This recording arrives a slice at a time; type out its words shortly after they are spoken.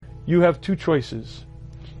you have two choices.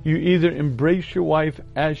 You either embrace your wife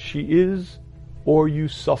as she is, or you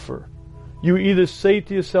suffer. You either say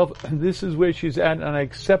to yourself, this is where she's at and I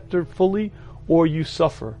accept her fully, or you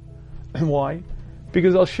suffer. Why?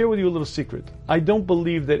 Because I'll share with you a little secret. I don't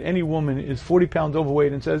believe that any woman is 40 pounds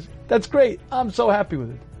overweight and says, that's great, I'm so happy with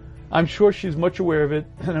it. I'm sure she's much aware of it,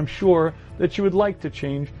 and I'm sure that she would like to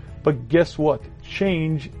change, but guess what?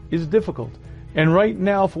 Change is difficult. And right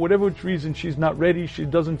now, for whatever reason, she's not ready, she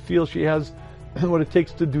doesn't feel she has what it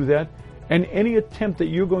takes to do that, and any attempt that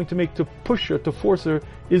you're going to make to push her, to force her,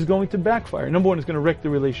 is going to backfire. Number one, it's going to wreck the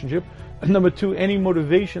relationship. And number two, any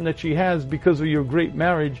motivation that she has because of your great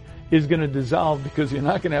marriage is going to dissolve because you're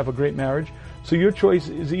not going to have a great marriage. So your choice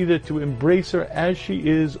is either to embrace her as she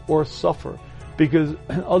is or suffer, because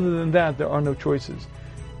other than that, there are no choices.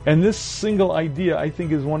 And this single idea, I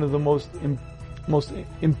think, is one of the most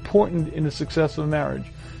important in the success of marriage.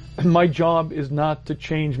 My job is not to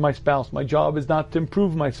change my spouse. My job is not to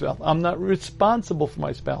improve my spouse. I'm not responsible for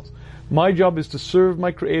my spouse. My job is to serve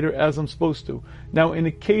my Creator as I'm supposed to. Now, in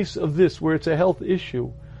the case of this, where it's a health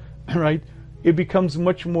issue, right, it becomes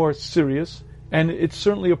much more serious, and it's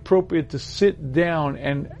certainly appropriate to sit down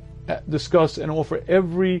and discuss and offer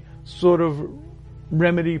every sort of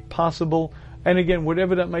remedy possible. And again,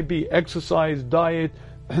 whatever that might be, exercise, diet,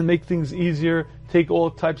 make things easier, take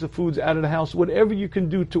all types of foods out of the house. Whatever you can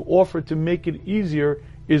do to offer to make it easier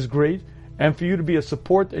is great. And for you to be a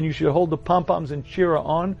support, and you should hold the pom-poms and cheer her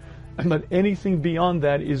on. But anything beyond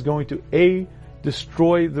that is going to A,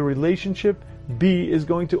 destroy the relationship, B, is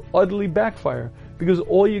going to utterly backfire. Because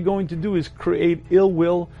all you're going to do is create ill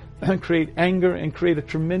will, create anger, and create a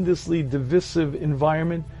tremendously divisive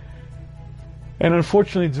environment. And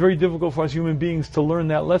unfortunately, it's very difficult for us human beings to learn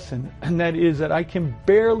that lesson. And that is that I can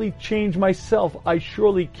barely change myself. I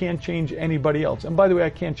surely can't change anybody else. And by the way, I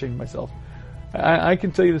can't change myself. I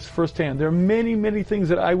can tell you this firsthand. There are many, many things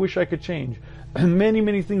that I wish I could change. Many,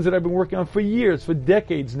 many things that I've been working on for years, for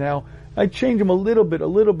decades now. I change them a little bit.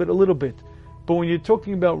 But when you're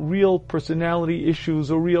talking about real personality issues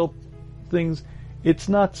or real things, it's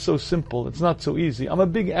not so simple. It's not so easy. I'm a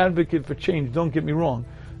big advocate for change, don't get me wrong.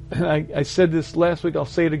 I said this last week, I'll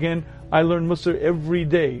say it again. I learn Musar every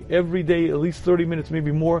day, at least 30 minutes,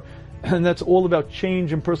 maybe more. And that's all about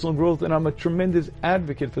change and personal growth, and I'm a tremendous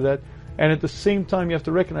advocate for that. And at the same time, you have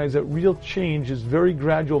to recognize that real change is very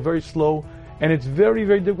gradual, very slow, and it's very,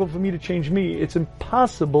 very difficult for me to change me. It's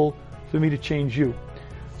impossible for me to change you.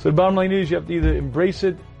 So the bottom line is you have to either embrace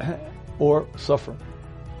it or suffer.